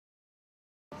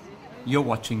You're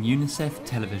watching UNICEF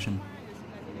television.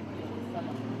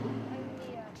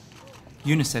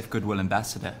 UNICEF Goodwill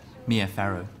Ambassador,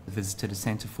 Farrow, visited a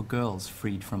centre for girls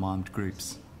freed from armed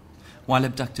groups. While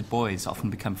abducted boys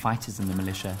often become fighters in the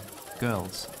militia,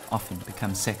 girls often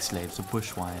become sex slaves or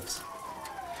bushwives.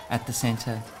 At the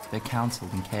centre, they're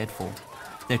counselled and cared for.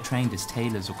 They're trained as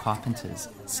tailors or carpenters,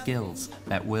 skills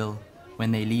that will,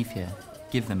 when they leave here,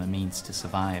 give them a means to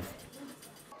survive.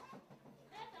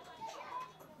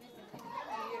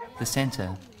 The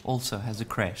centre also has a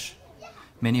creche.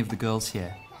 Many of the girls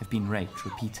here have been raped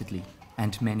repeatedly,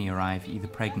 and many arrive either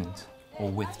pregnant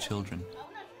or with children.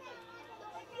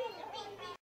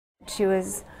 She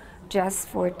was just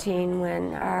 14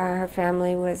 when her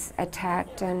family was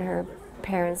attacked and her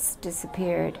parents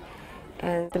disappeared.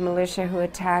 And the militia who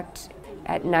attacked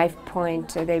at knife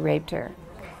point, they raped her.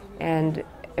 And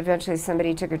eventually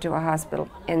somebody took her to a hospital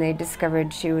and they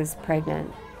discovered she was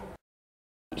pregnant.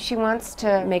 She wants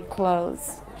to make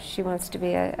clothes. She wants to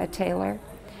be a tailor.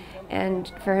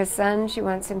 And for her son, she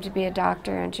wants him to be a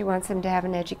doctor, and she wants him to have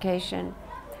an education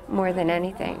more than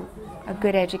anything, a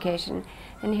good education.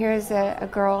 And here's a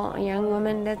girl, a young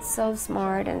woman that's so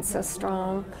smart and so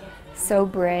strong, so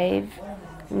brave.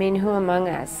 I mean, who among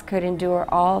us could endure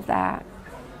all of that?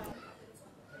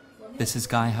 This is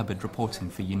Guy Hubbard reporting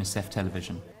for UNICEF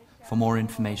Television. For more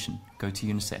information, go to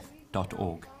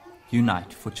unicef.org.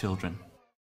 Unite for Children.